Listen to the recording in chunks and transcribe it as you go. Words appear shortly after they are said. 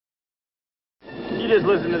just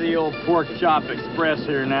listen to the old Pork Chop Express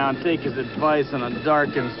here now and take his advice on a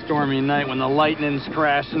dark and stormy night when the lightning's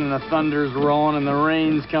crashing and the thunder's rolling and the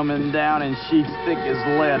rain's coming down in sheets thick as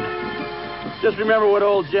lead. Just remember what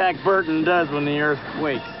old Jack Burton does when the earth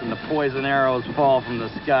quakes and the poison arrows fall from the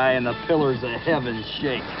sky and the pillars of heaven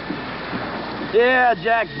shake. Yeah,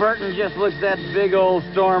 Jack Burton just looks that big old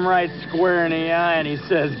storm right square in the eye and he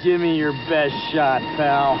says, "Give me your best shot,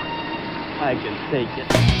 pal. I can take it."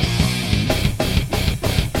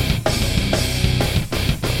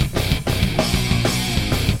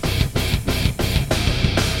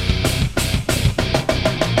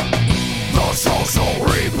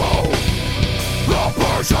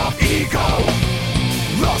 Of ego,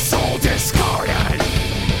 the soul discarded,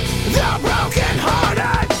 the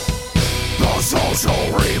broken-hearted, the social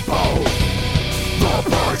repo, the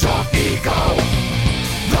purge of ego,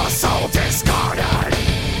 the soul discarded,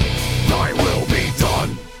 I will be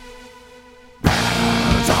done.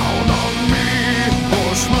 Bear down on me,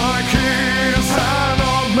 push my keys and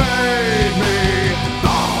unmade me,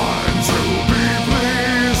 born to be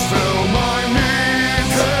pleased, fill my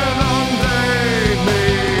needs inundate me.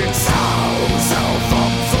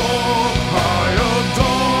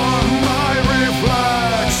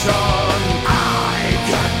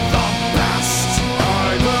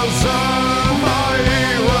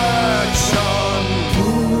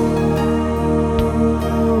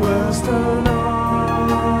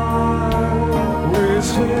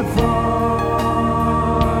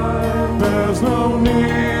 There's no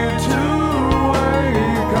need to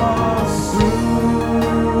wake us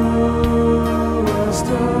through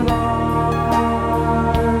western eyes.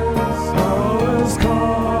 All is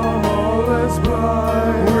calm, all is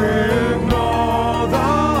bright. We ignore the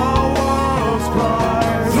world's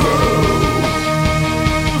pride. Through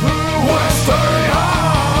western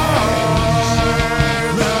eyes,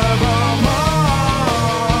 never mind.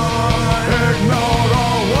 Ignore the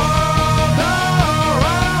world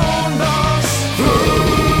around us.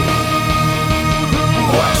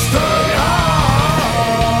 Western eyes,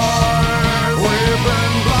 we've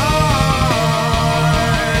been blind,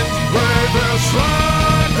 they distracted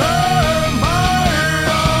by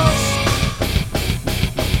us.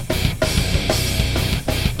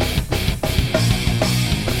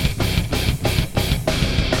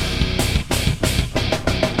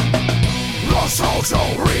 The social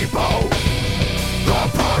repo, the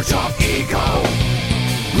purge of ego,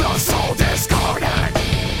 the soul discarded,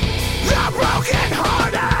 the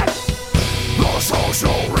broken-hearted, the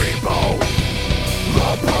social repo, the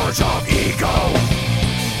purge of ego,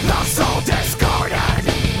 the soul discarded,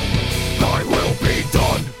 I will be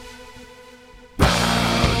done.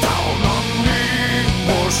 Bear down on me,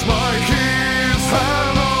 push my keys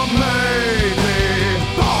and unmade me,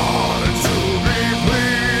 born to be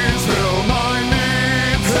pleased, fill my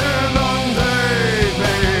needs inundate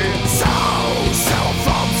me, so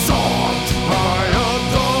self-absorbed, I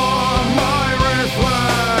adore my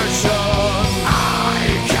reflection. I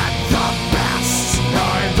get the best,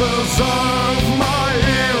 I deserve my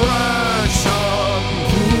erection.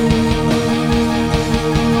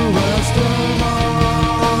 Western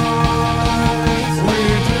eyes, we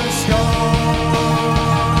disguise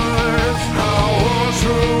our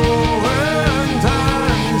true intention.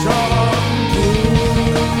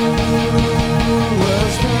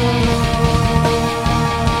 Western eyes,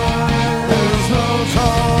 there's no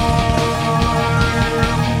time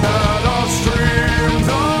that our streams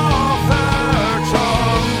affection.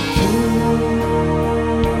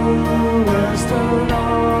 Western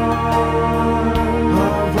eyes,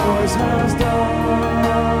 our voice has died.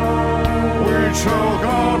 We choke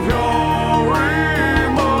up your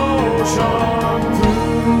emotion.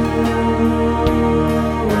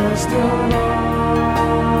 Western eyes,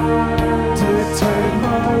 dictate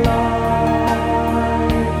my life.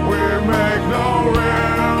 We make no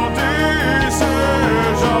real decisions.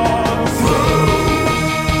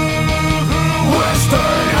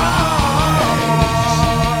 Western eyes,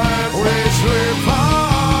 we sleep fine.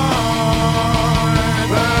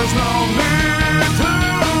 There's no need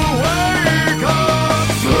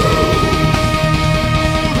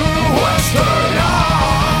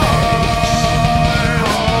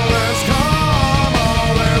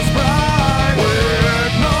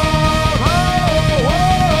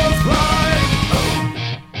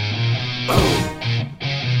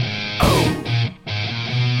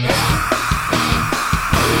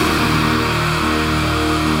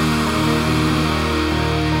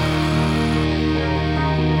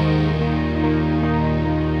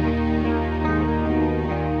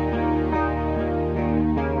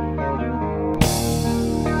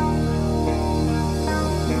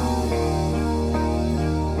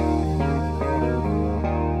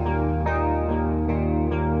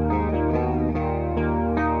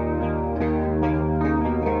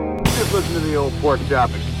listen to the old Pork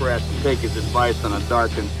Chop Express and take his advice on a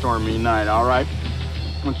dark and stormy night, all right?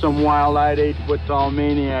 When some wild-eyed 8-foot-tall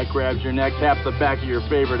maniac grabs your neck, taps the back of your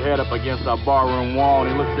favorite head up against a barroom wall,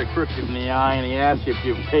 and he looks you crooked in the eye, and he asks you if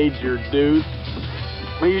you've paid your dues,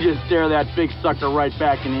 well, you just stare that big sucker right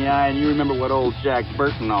back in the eye, and you remember what old Jack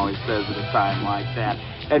Burton always says at a time like that.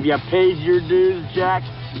 Have you paid your dues, Jack?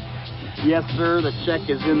 Yes, sir, the check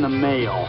is in the mail.